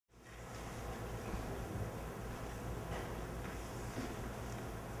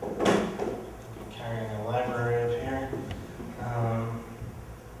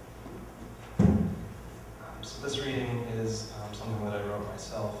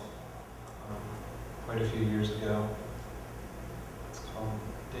quite a few years ago. It's called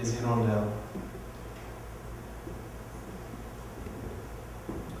Des Hirondelles.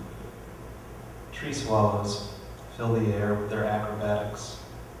 Tree swallows fill the air with their acrobatics.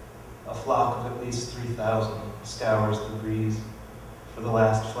 A flock of at least 3,000 scours the breeze for the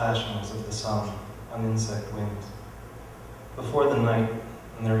last flashings of the sun on insect wings. Before the night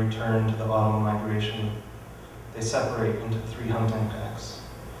and their return to the autumn migration, they separate into 3 hunting packs,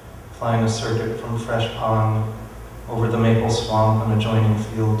 flying a circuit from Fresh Pond over the maple swamp and adjoining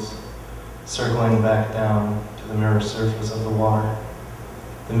fields, circling back down to the mirror surface of the water.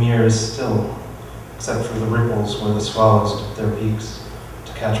 The mirror is still, except for the ripples where the swallows dip their beaks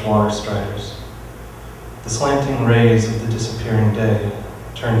to catch water striders. The slanting rays of the disappearing day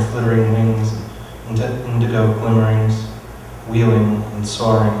turn flittering wings into indigo glimmerings, wheeling and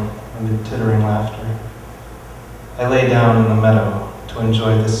soaring amid tittering laughter. I lay down in the meadow to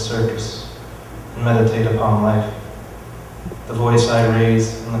enjoy this circus and meditate upon life. The voice I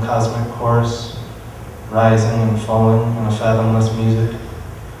raise in the cosmic chorus, rising and falling in a fathomless music,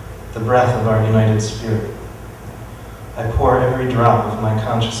 the breath of our united spirit. I pour every drop of my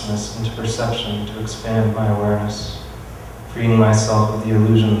consciousness into perception to expand my awareness, freeing myself of the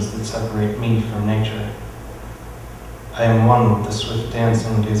illusions that separate me from nature. I am one with the swift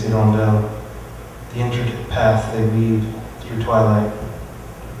dancing des hirondelles, the intricate path they weave through twilight.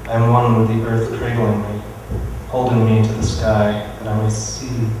 I am one with the earth cradling me, holding me to the sky that I may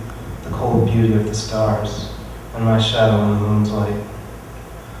see the cold beauty of the stars and my shadow in the moon's light.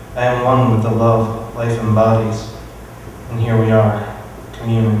 I am one with the love life embodies, and here we are,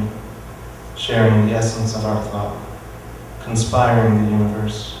 communing, sharing the essence of our thought, conspiring the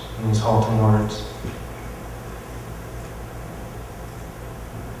universe in these halting words.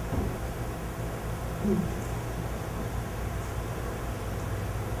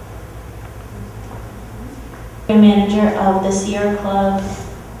 Manager of the Sierra Club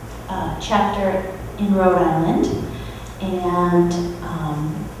chapter in Rhode Island, and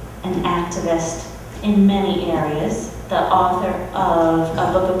an activist in many areas, the author of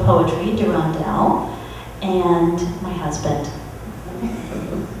a book of poetry, Durandal, and my husband.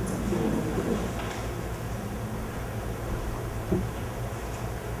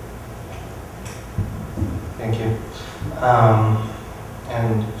 Thank you.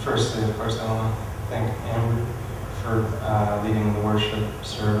 And firstly, of course, I want to thank Amber for leading the worship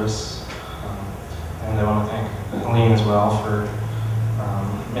service. And I want to thank Helene as well for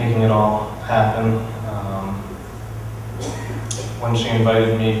making it all happen. When she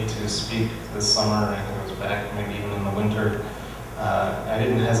invited me to speak this summer, I think it was back maybe even in the winter, I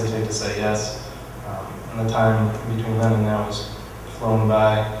didn't hesitate to say yes. And the time between then and now has flown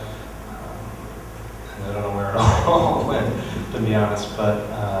by. And I don't know where it all went, to be honest, but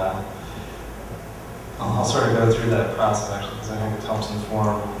I'll sort of go through that process actually, because I think it helps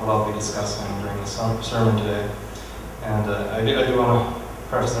inform what I'll be discussing during the sermon today. And I do want to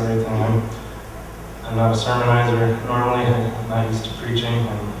preface everything. I'm not a sermonizer normally. I'm not used to preaching,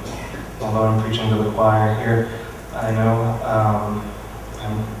 and although I'm preaching to the choir here, I know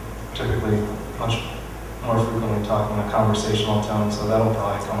I'm typically much more frequently talking in a conversational tone, so that'll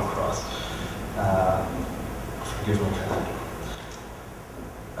probably come across. Forgive me for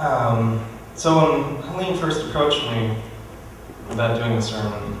that. So when Helene first approached me about doing the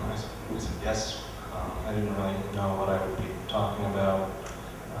sermon, I said yes. I didn't really know what I would be talking about.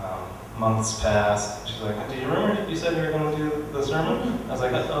 Months passed. She's like, do you remember you said you were going to do the sermon? I was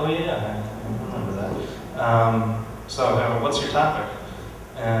like, oh yeah, I remember that. So what's your topic?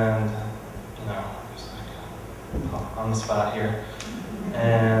 And, just like on the spot here.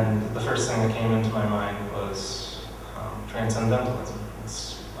 And the first thing that came into my mind was transcendentalism.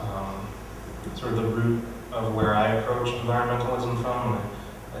 It's sort of the root of where I approach environmentalism from.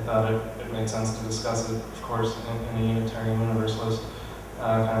 I thought it made sense to discuss it, of course, in a Unitarian Universalist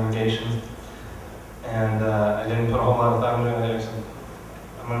congregation. And I didn't put a whole lot of thought into it. I said,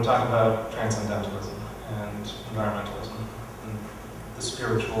 I'm going to talk about transcendentalism and environmentalism and the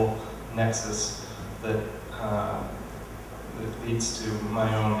spiritual nexus that leads to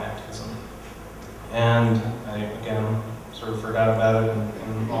my own activism. And I, again, sort of forgot about it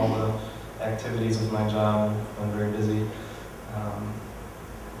in all the activities of my job. I've been very busy.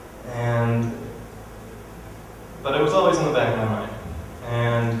 But it was always in the back of my mind.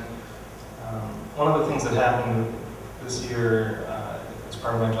 And one of the things that happened this year, as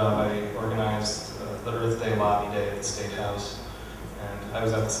part of my job, I organized the Earth Day Lobby Day at the State House. And I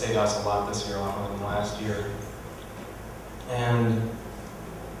was at the State House a lot this year, a lot more than last year. And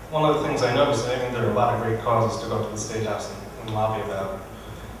one of the things I noticed, I mean, there are a lot of great causes to go to the State House and lobby about.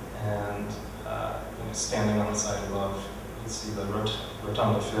 And standing on the side above. You'd see the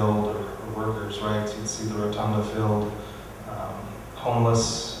rotunda filled, or workers' rights. You'd see the rotunda filled.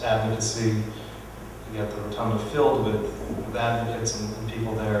 Homeless advocacy. You get the rotunda filled with advocates and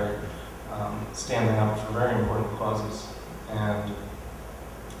people there standing up for very important causes. And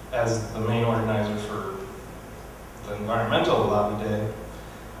as the main organizer for the environmental lobby day,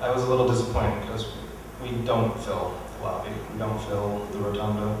 I was a little disappointed because we don't fill the lobby. We don't fill the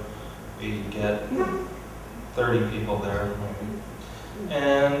rotunda. We get 30 people there, maybe.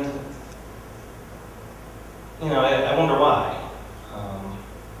 And, I wonder why.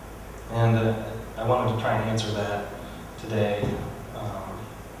 And I wanted to try and answer that today.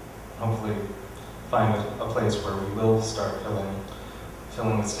 Hopefully find a place where we will start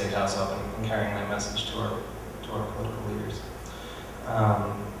filling the State House up and carrying that message to our political leaders.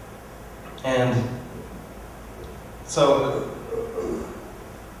 And so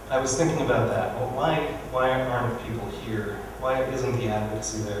I was thinking about that. Well, why aren't people here? Why isn't the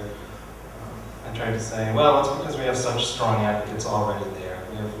advocacy there? I tried to say, well, it's because we have such strong advocates already there.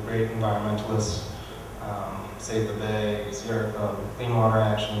 We have great environmentalists, Save the Bay, Sierra Club, Clean Water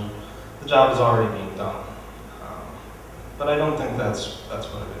Action. The job is already being done. But I don't think that's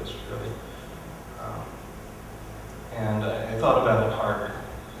what it is, really. And I thought about it harder.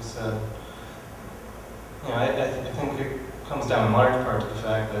 I said, I think it comes down in large part to the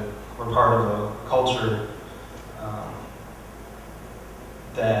fact that we're part of a culture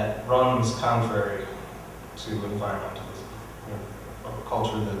that runs contrary to environmentalism. We're a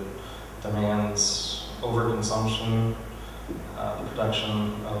culture that demands overconsumption, the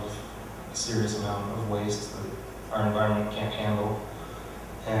production of a serious amount of waste that our environment can't handle.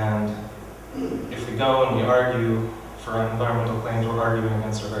 And if we go and we argue for environmental claims, we're arguing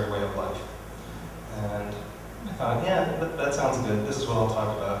against our very way of life. And I thought, yeah, that sounds good. This is what I'll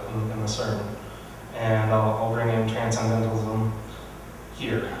talk about in the sermon. And I'll bring in transcendentalism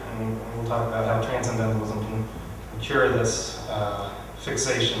here. And we'll talk about how transcendentalism can cure this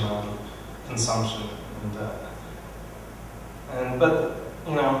fixation on consumption. But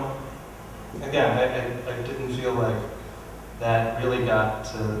again, I didn't feel like that really got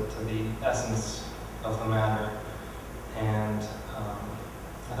to the essence of the matter. And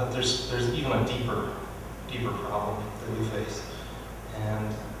I thought there's even a deeper problem that we face.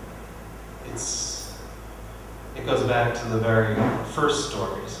 And it goes back to the very first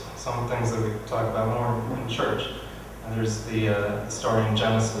stories, some things that we talk about more in church. And there's the story in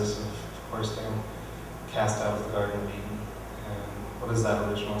Genesis of course, getting cast out of the Garden of Eden. And what is that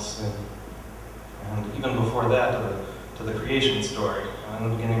original sin? And even before that, to the creation story. In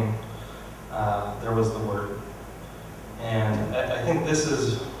the beginning, there was the Word. And I think this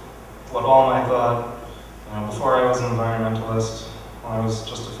is what Allman thought, before I was an environmentalist, when I was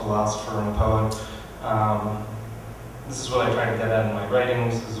just a philosopher and a poet. This is what I try to get at in my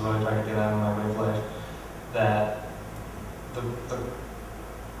writings, this is what I try to get at in my way of life, that the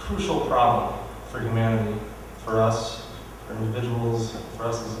crucial problem for humanity, for us, for individuals, for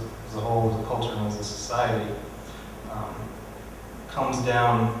us as a whole, as a culture, and as a society, comes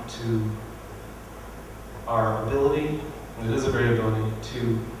down to our ability, and it is a great ability,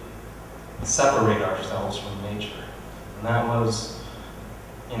 to separate ourselves from nature. And that was,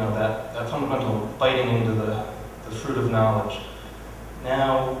 that fundamental biting into the fruit of knowledge.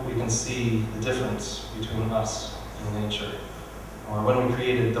 Now we can see the difference between us and nature. Or when we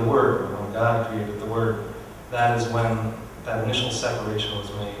created the Word, or when God created the Word, that is when that initial separation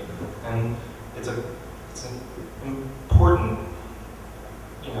was made. And it's an important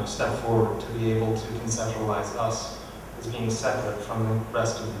step forward to be able to conceptualize us as being separate from the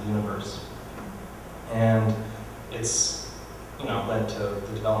rest of the universe. And it's led to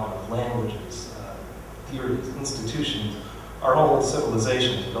the development of languages, theories, institutions. Our whole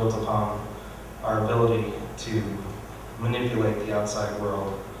civilization is built upon our ability to manipulate the outside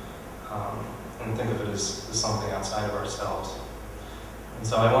world and think of it as something outside of ourselves. And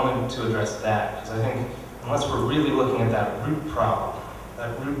so I wanted to address that, because I think unless we're really looking at that root problem,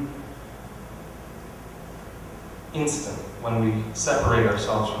 that root instant when we separate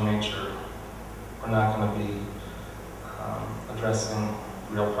ourselves from nature, we're not going to be addressing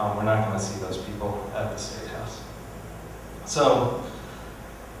the real problem. We're not going to see those people at the State House. So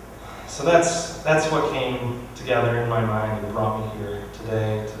that's what came together in my mind and brought me here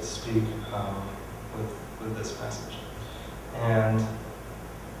today to speak with this message. And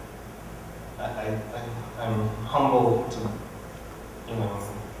I'm humbled to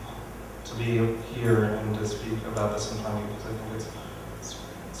be here and to speak about this in front of you, because I think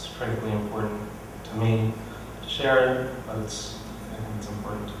it's critically important to me to share it, but I think it's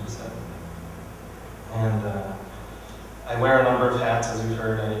important to be said. And I wear a number of hats, as you've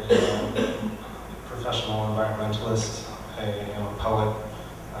heard. I'm a professional environmentalist. I am a poet.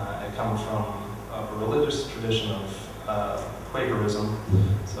 I come from a religious tradition of Quakerism.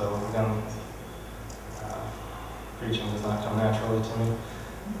 So again, preaching does not come naturally to me.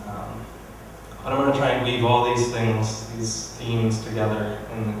 But I'm going to try and weave all these things, these themes together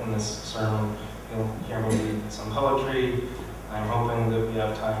in this sermon. You'll hear me read some poetry. I'm hoping that we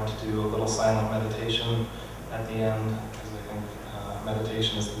have time to do a little silent meditation at the end, because I think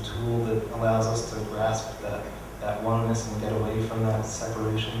meditation is the tool that allows us to grasp that oneness and get away from that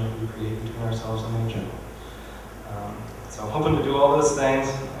separation that we create between ourselves and nature. So I'm hoping to do all those things.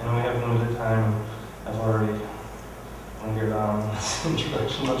 I know we have limited time. I've already lingered on this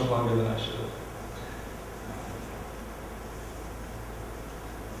introduction much longer than I should have.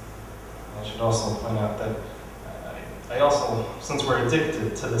 I should also point out that I also, since we're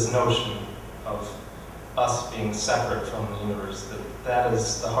addicted to this notion of us being separate from the universe, that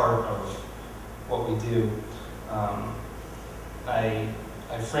is the heart of what we do, I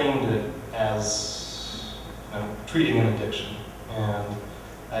framed it as treating an addiction. And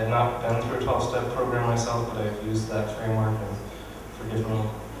I had not been through a 12-step program myself, but I've used that framework, and forgive me,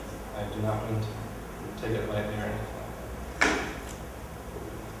 I do not mean to take it lightly or anything like that.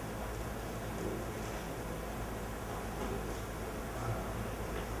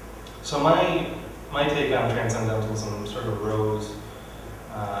 So my take on transcendentalism sort of rose.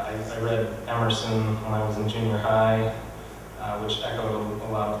 I read Emerson when I was in junior high, which echoed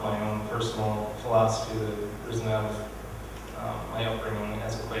a lot of my own personal philosophy that had risen out of my upbringing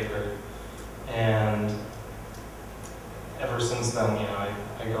as a Quaker. And ever since then, I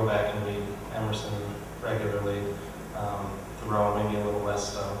go back and read Emerson regularly, Thoreau maybe a little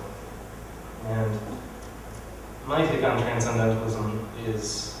less so. And my take on transcendentalism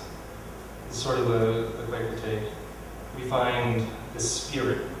is sort of the Quaker take. We find this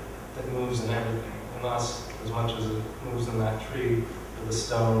spirit that moves in everything, in us as much as it moves in that tree, or the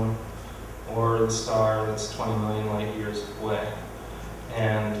stone, or the star that's 20 million light years away.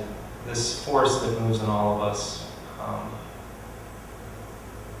 And this force that moves in all of us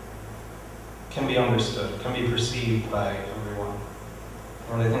can be understood, can be perceived by everyone.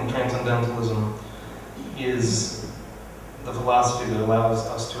 And I think transcendentalism is the philosophy that allows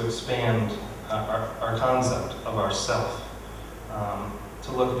us to expand our concept of ourself,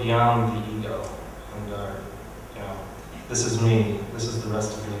 to look beyond the ego and this is me, this is the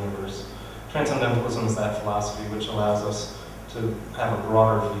rest of the universe. Transcendentalism is that philosophy which allows us to have a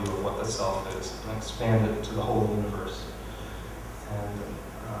broader view of what the self is and expand it to the whole universe. And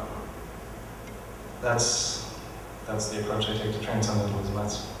that's the approach I take to transcendentalism.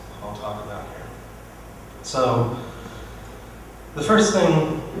 That's what I'll talk about here. So, the first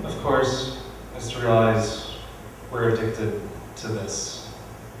thing, of course, is to realize we're addicted to this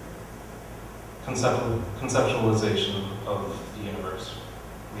conceptualization of the universe.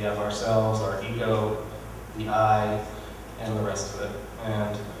 We have ourselves, our ego, the I, and the rest of it.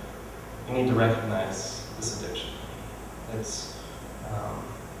 And we need to recognize this addiction. That's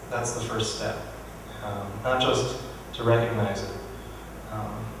the first step. Not just to recognize it,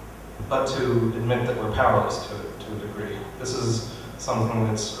 but to admit that we're powerless to it to a degree. This is something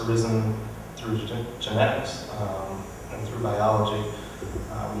that's arisen through genetics and through biology.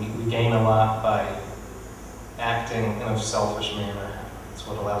 We gain a lot by acting in a selfish manner. It's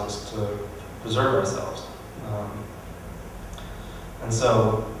what allows us to preserve ourselves. And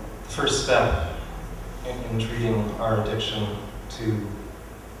so the first step in treating our addiction to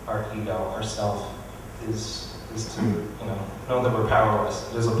our ego, ourself, is to know that we're powerless.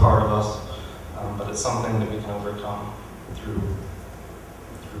 It is a part of us, but it's something that we can overcome through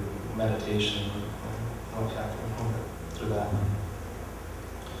meditation, through that.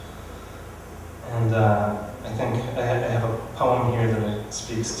 And I think I have a poem here that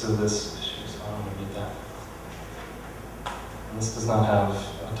speaks to this issue, so I'm going to read that. And this does not have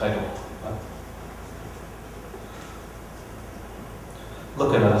a title. But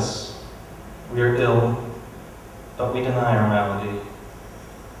look at us. We are ill, but we deny our malady.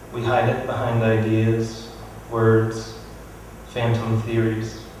 We hide it behind ideas, words, phantom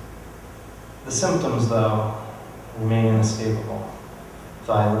theories. The symptoms, though, remain inescapable.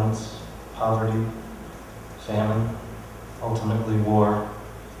 Violence, poverty, famine, ultimately war.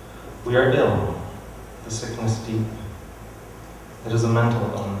 We are ill, the sickness deep. It is a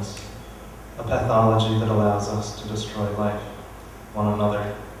mental illness, a pathology that allows us to destroy life, one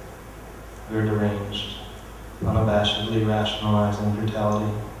another. We are deranged, unabashedly rationalizing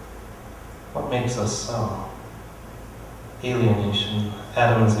brutality. What makes us so? Alienation,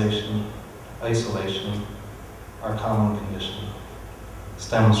 atomization, isolation, our common condition,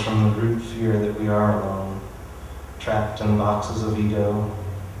 stems from the root fear that we are alone, trapped in boxes of ego,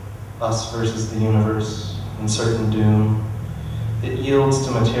 us versus the universe, in certain doom. It yields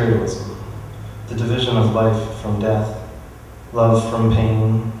to materialism, the division of life from death, love from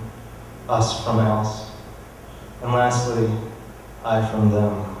pain, us from else, and lastly, I from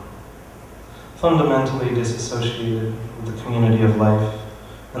them. Fundamentally disassociated with the community of life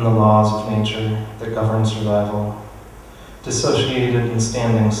and the laws of nature that govern survival, dissociated and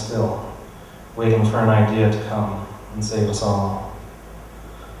standing still, waiting for an idea to come and save us all.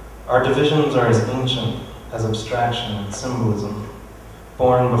 Our divisions are as ancient as abstraction and symbolism,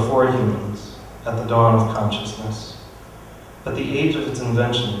 born before humans at the dawn of consciousness. But the age of its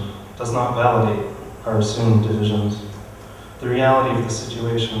invention does not validate our assumed divisions. The reality of the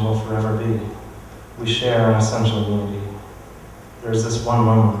situation will forever be. We share an essential unity. There is this one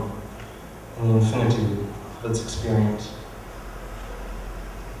moment in the infinitude of its experience.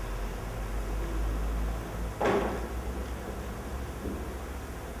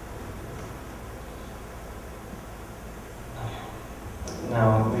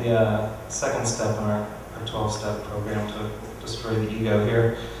 Now, the second step in our 12-step program to destroy the ego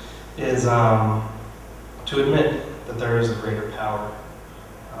here is to admit that there is a greater power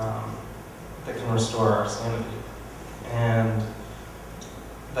that can restore our sanity. And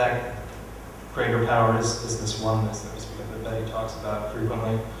that greater power is this oneness that Betty talks about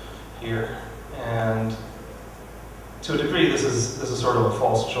frequently here. And to a degree, this is sort of a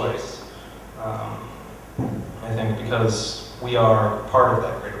false choice. I think because we are part of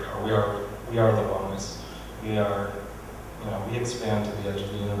that greater power. We are the oneness. We are, we expand to the edge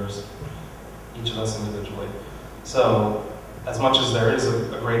of the universe, each of us individually. So, as much as there is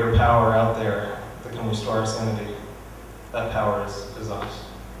a greater power out there that can restore our sanity, that power is us.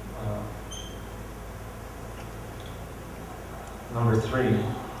 Number 3,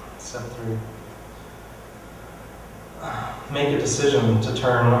 step 3. Make a decision to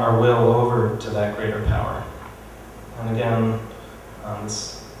turn our will over to that greater power. And again,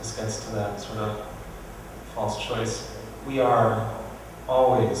 this gets to that sort of false choice. We are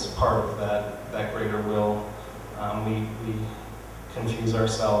always part of that greater will. We confuse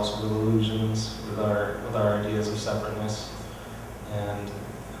ourselves with illusions, with our ideas of separateness, and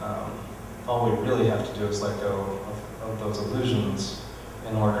all we really have to do is let go of those illusions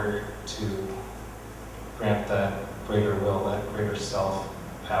in order to grant that greater will, that greater self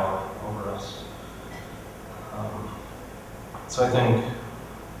power over us. So I think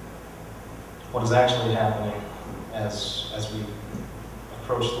what is actually happening as we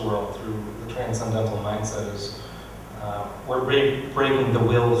approach the world through the transcendental mindset is we're breaking the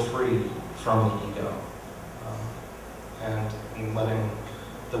will free from the ego, and letting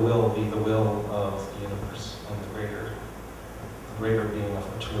the will be the will of the universe and the greater being of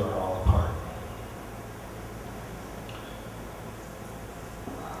which we are all a part.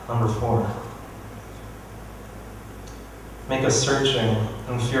 Number 4. Make a searching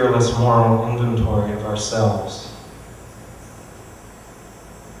and fearless moral inventory of ourselves.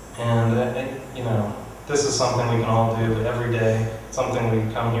 And, this is something we can all do every day, something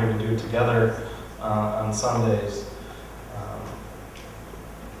we come here to do together on Sundays.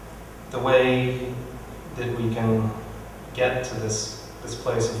 The way that we can get to this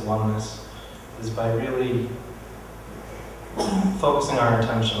place of oneness is by really focusing our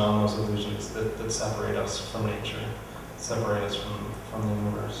attention on those illusions that separate us from nature, separate us from the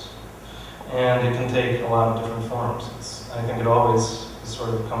universe. And it can take a lot of different forms. I think it always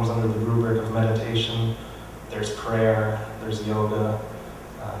sort of comes under the rubric of meditation. There's prayer, there's yoga,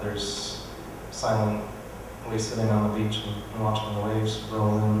 there's silently sitting on the beach and watching the waves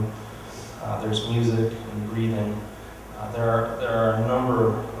roll in. There's music and breathing. There are a number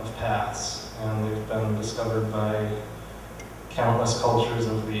of paths, and they've been discovered by countless cultures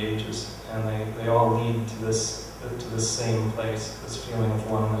over the ages, and they all lead to this same place, this feeling of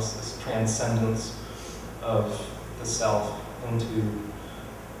oneness, this transcendence of the self into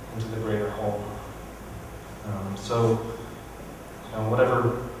the greater whole. So,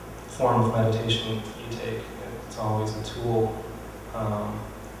 whatever form of meditation you take, it's always a tool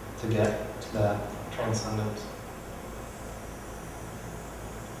to get to that transcendence.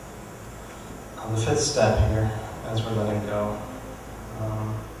 The 5th step here, as we're letting go,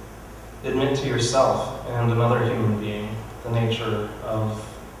 admit to yourself and another human being the nature of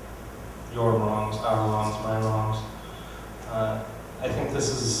your wrongs, our wrongs, my wrongs. I think this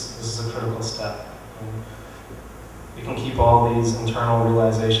is a critical step. We can keep all these internal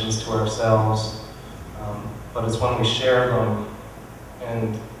realizations to ourselves, but it's when we share them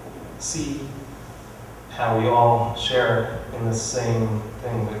and see how we all share in the same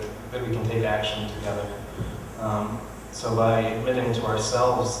thing, that we can take action together. So by admitting to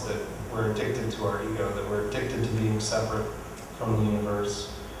ourselves that we're addicted to our ego, that we're addicted to being separate from the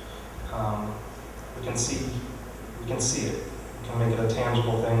universe, we can see it. We can make it a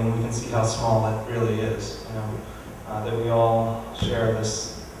tangible thing, and we can see how small it really is. That we all share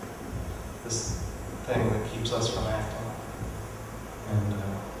this thing that keeps us from acting. And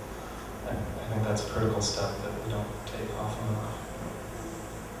I think that's a critical step that we don't take often enough.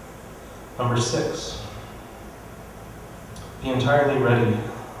 Number 6, be entirely ready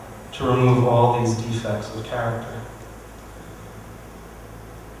to remove all these defects of character.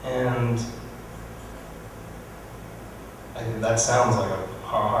 And I think that sounds like a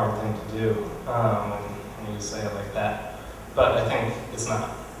hard thing to do when you say it like that, but I think it's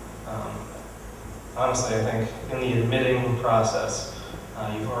not. Honestly, I think in the admitting process,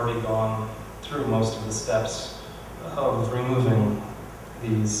 you've already gone through most of the steps of removing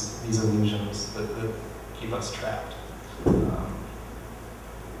these illusions that keep us trapped.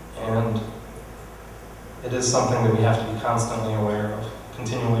 And it is something that we have to be constantly aware of,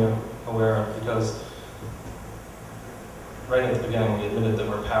 continually aware of, because right at the beginning we admitted that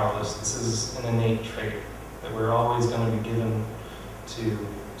we're powerless. This is an innate trait, that we're always going to be given to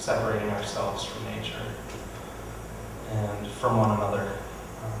separating ourselves from nature and from one another.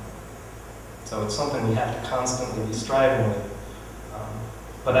 So it's something we have to constantly be striving with.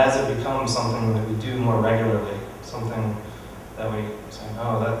 But as it becomes something that we do more regularly, something that we say,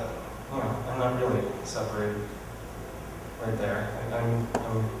 oh, I'm not really separated right there.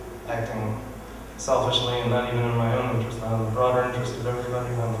 I'm acting selfishly and not even in my own interest, not in the broader interest of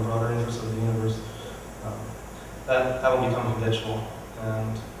everybody, not in the broader interest of the universe. That will become habitual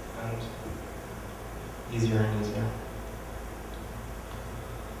and easier and easier.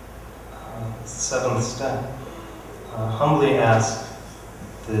 The 7th step, humbly ask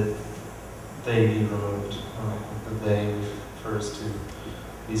that they be removed. And I think that they refers to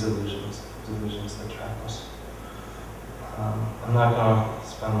these illusions that trap us. I'm not going to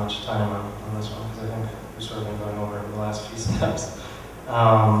spend much time on this one because I think we've sort of been going over the last few steps.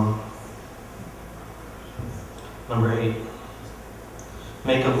 Number 8,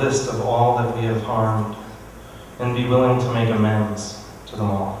 make a list of all that we have harmed and be willing to make amends to them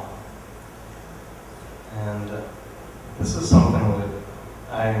all. And this is something that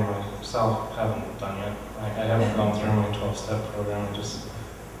I myself haven't done yet. I haven't gone through my 12-step program, I just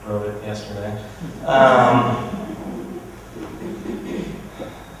wrote it yesterday.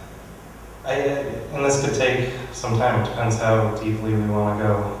 And this could take some time. It depends how deeply we want to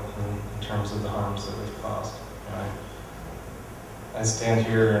go in terms of the harms that we've caused. I stand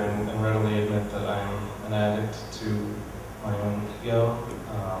here and readily admit that I'm an addict to my own ego,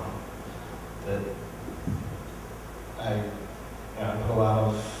 that I put a lot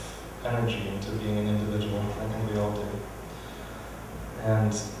of energy into being an individual. I think we all do.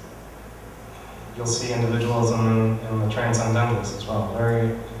 And you'll see individualism in the transcendentalists as well,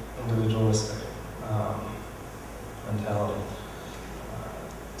 very individualistic mentality.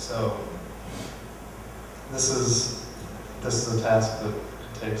 So this is a task that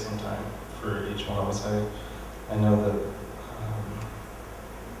could take some time for each one of us. I know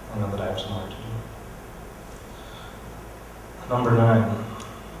that I have some work to do. Number 9,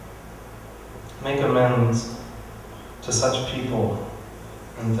 make amends to such people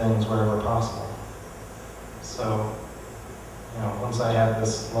and things wherever possible. So, once I have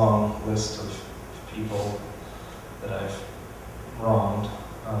this long list of people that I've wronged,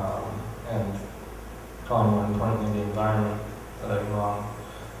 and probably more importantly the environment that I've wronged,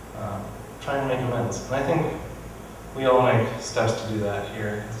 try and make amends. And I think we all make steps to do that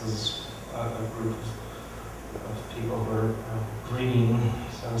here. This is a group of people who are green,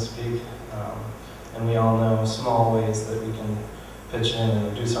 so to speak, and we all know small ways that we can pitch in and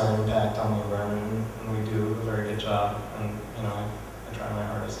reduce our impact on the environment, and we do a very good job. And I try my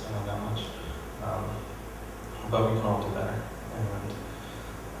hardest, I know that much, but we can all do better, and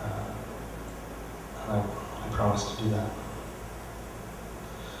I promise to do that.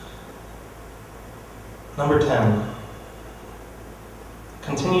 Number 10,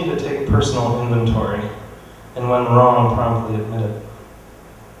 continue to take personal inventory, and when wrong, promptly admit it.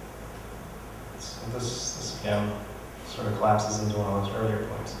 So this again sort of collapses into one of those earlier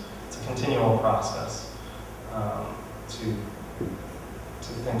points. It's a continual process to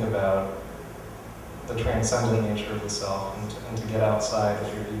think about the transcendent nature of the self and to get outside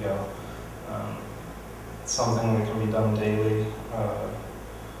of your ego. It's something that can be done daily,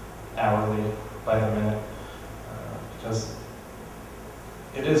 hourly, by the minute, because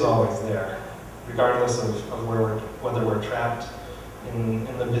it is always there, regardless of whether we're trapped in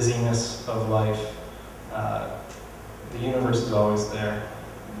the busyness of life. The universe is always there,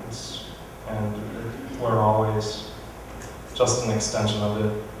 and we're always just an extension of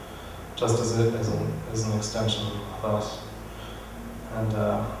it, just as it is an extension of us. And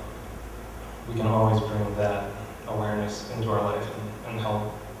we can always bring that awareness into our life and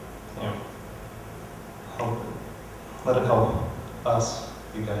help, let it help us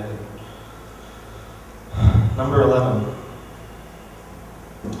be guided. Number 11,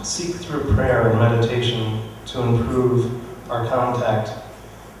 seek through prayer and meditation to improve our contact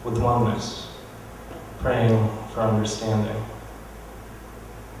with oneness, praying for understanding.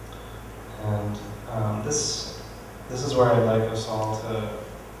 And this is where I'd like us all to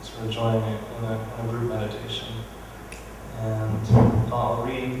sort of join in a group meditation. And I'll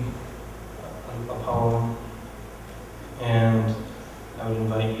read a poem, and I would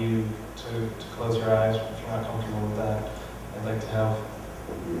invite you to close your eyes if you're not comfortable with that. I'd like to have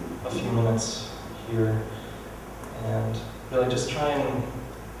a few minutes here and really just try and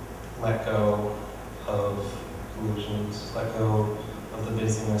let go of illusions, let go of the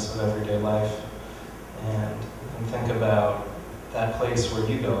busyness of everyday life, and think about that place where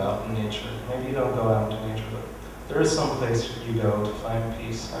you go out in nature. Maybe you don't go out into nature, but there is some place you go to find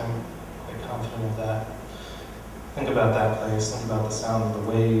peace. I'm quite confident of that. Think about that place, think about the sound of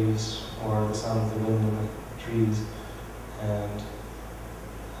the waves or the sound of the wind in the trees, and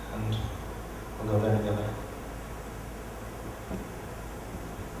we'll go there together.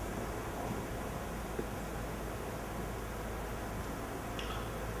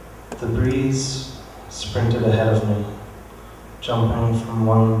 The breeze sprinted ahead of me, jumping from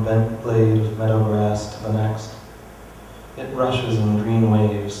one bent blade of meadow grass to the next. It rushes in green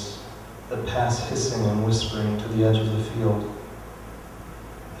waves that pass hissing and whispering to the edge of the field.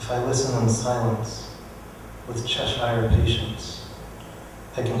 If I listen in silence, with Cheshire patience,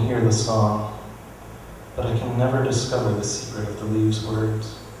 I can hear the song, but I can never discover the secret of the leaves'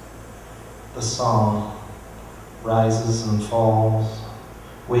 words. The song rises and falls,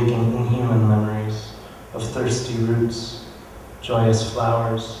 waking inhuman memories of thirsty roots, joyous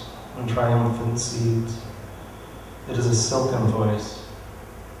flowers, and triumphant seeds. It is a silken voice,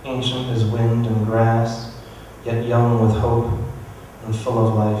 ancient as wind and grass, yet young with hope and full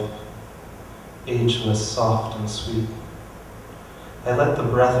of life, ageless, soft, and sweet. I let the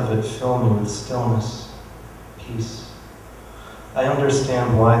breath of it fill me with stillness, peace. I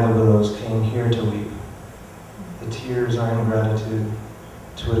understand why the willows came here to weep. The tears are in gratitude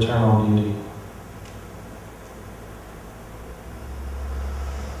to eternal beauty.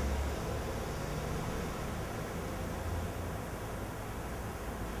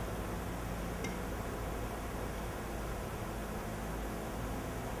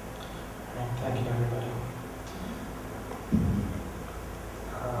 Thank you, everybody.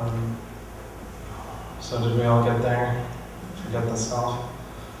 So did we all get there? Forget the self?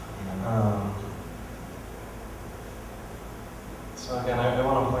 So again, I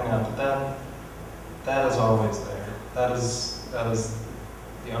want to point out that is always there. That is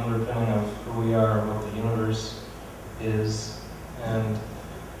the underpinning of who we are, what the universe is, and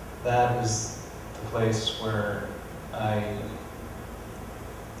that is the place where I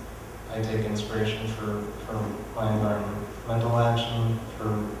take inspiration for my environmental action,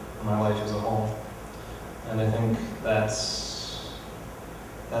 for my life as a whole. And I think that's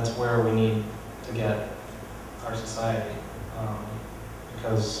where we need to get our society.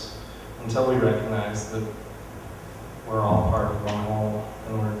 Because until we recognize that we're all part of one whole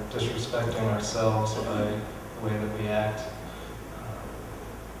and we're disrespecting ourselves by the way that we act,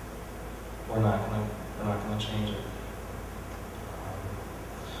 we're not gonna change it.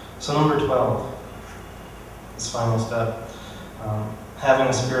 So number 12, this final step, having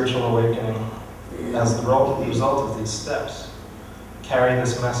a spiritual awakening. As the result of these steps, carry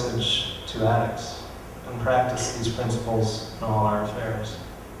this message to addicts and practice these principles in all our affairs.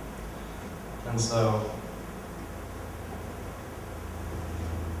 And so,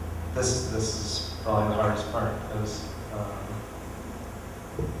 this is probably the hardest part, because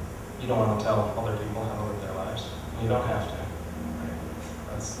you don't want to tell other people how to live their lives. You don't have to. Right?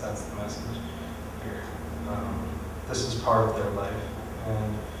 That's the message here. This is part of their life,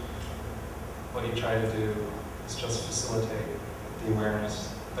 and what you try to do is just facilitate the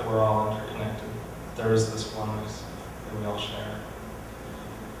awareness that we're all interconnected. There is this oneness that we all share.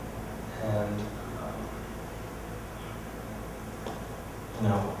 And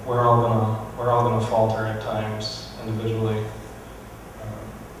we're all gonna falter at times individually.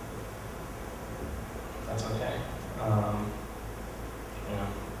 That's okay.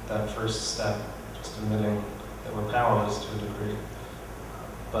 that first step, just admitting that we're powerless to a degree.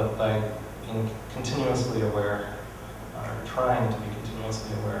 But by being continuously aware, or trying to be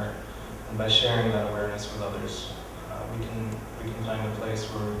continuously aware, and by sharing that awareness with others, we can find a place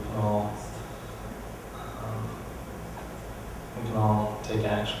where we can all take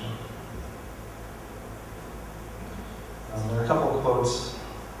action. There are a couple of quotes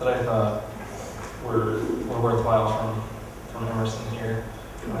that I thought were worthwhile from Emerson here,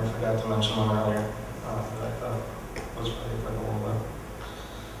 and I forgot to mention one earlier that I thought was really applicable, but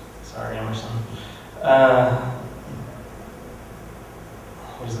sorry, Emerson.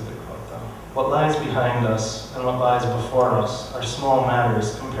 Here's a good quote, though. What lies behind us and what lies before us are small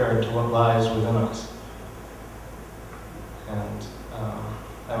matters compared to what lies within us. And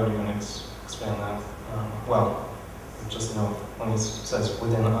I would even expand that. Just know when he says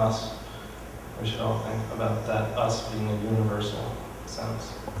within us, we should all think about that us being a universal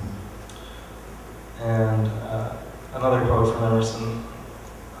sense. And another quote from Emerson,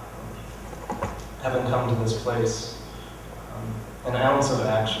 having come to this place, an ounce of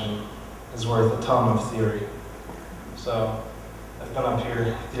action is worth a ton of theory. So I've been up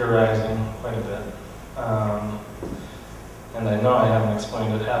here theorizing quite a bit. And I know I haven't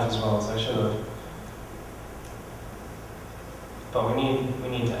explained it half as well as I should have. But we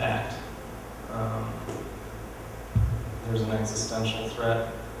need to act. There's an existential threat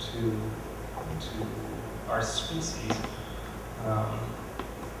to our species.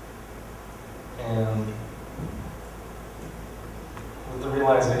 And with the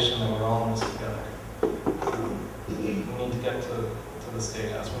realization that we're all in this together, we need to get to the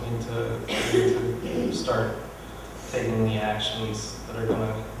State House. We need to start taking the actions that are going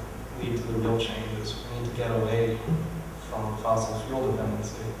to lead to the real changes. We need to get away from fossil fuel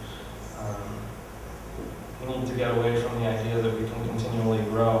dependency. We need to get away from the idea that we can continually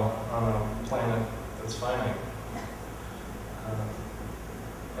grow on a planet that's finite.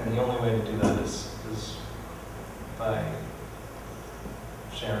 And the only way to do that is by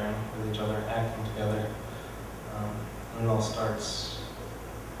sharing with each other, acting together. And it all starts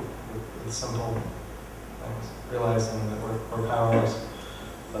with simple things, realizing that we're powerless,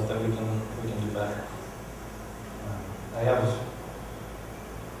 but that we can do better. I have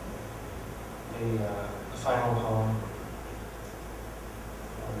a final poem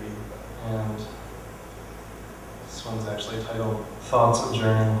I'll read, and this one's actually titled Thoughts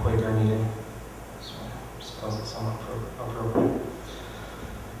Adjourning Quaker Meeting, so I suppose it's somewhat appropriate.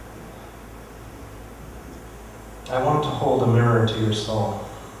 I want to hold a mirror to your soul,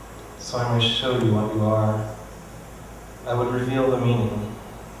 so I may show you what you are. I would reveal the meaning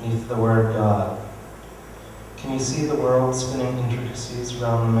beneath the word God. Can you see the world spinning intricacies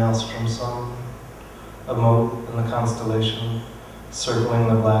around the maelstrom sun? A mote in the constellation, circling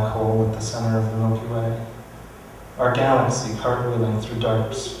the black hole at the center of the Milky Way? Our galaxy cartwheeling through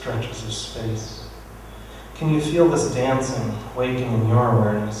dark stretches of space? Can you feel this dancing, waking in your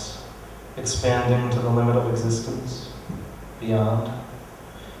awareness, expanding to the limit of existence, beyond?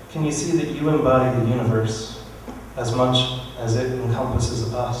 Can you see that you embody the universe as much as it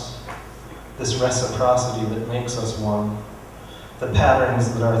encompasses us? This reciprocity that makes us one, the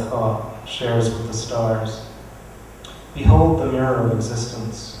patterns that our thought shares with the stars. Behold the mirror of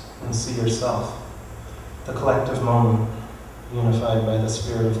existence and see yourself, the collective moment unified by the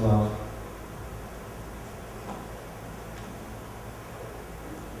spirit of love.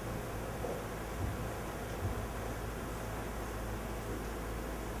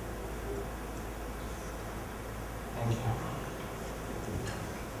 Thank you.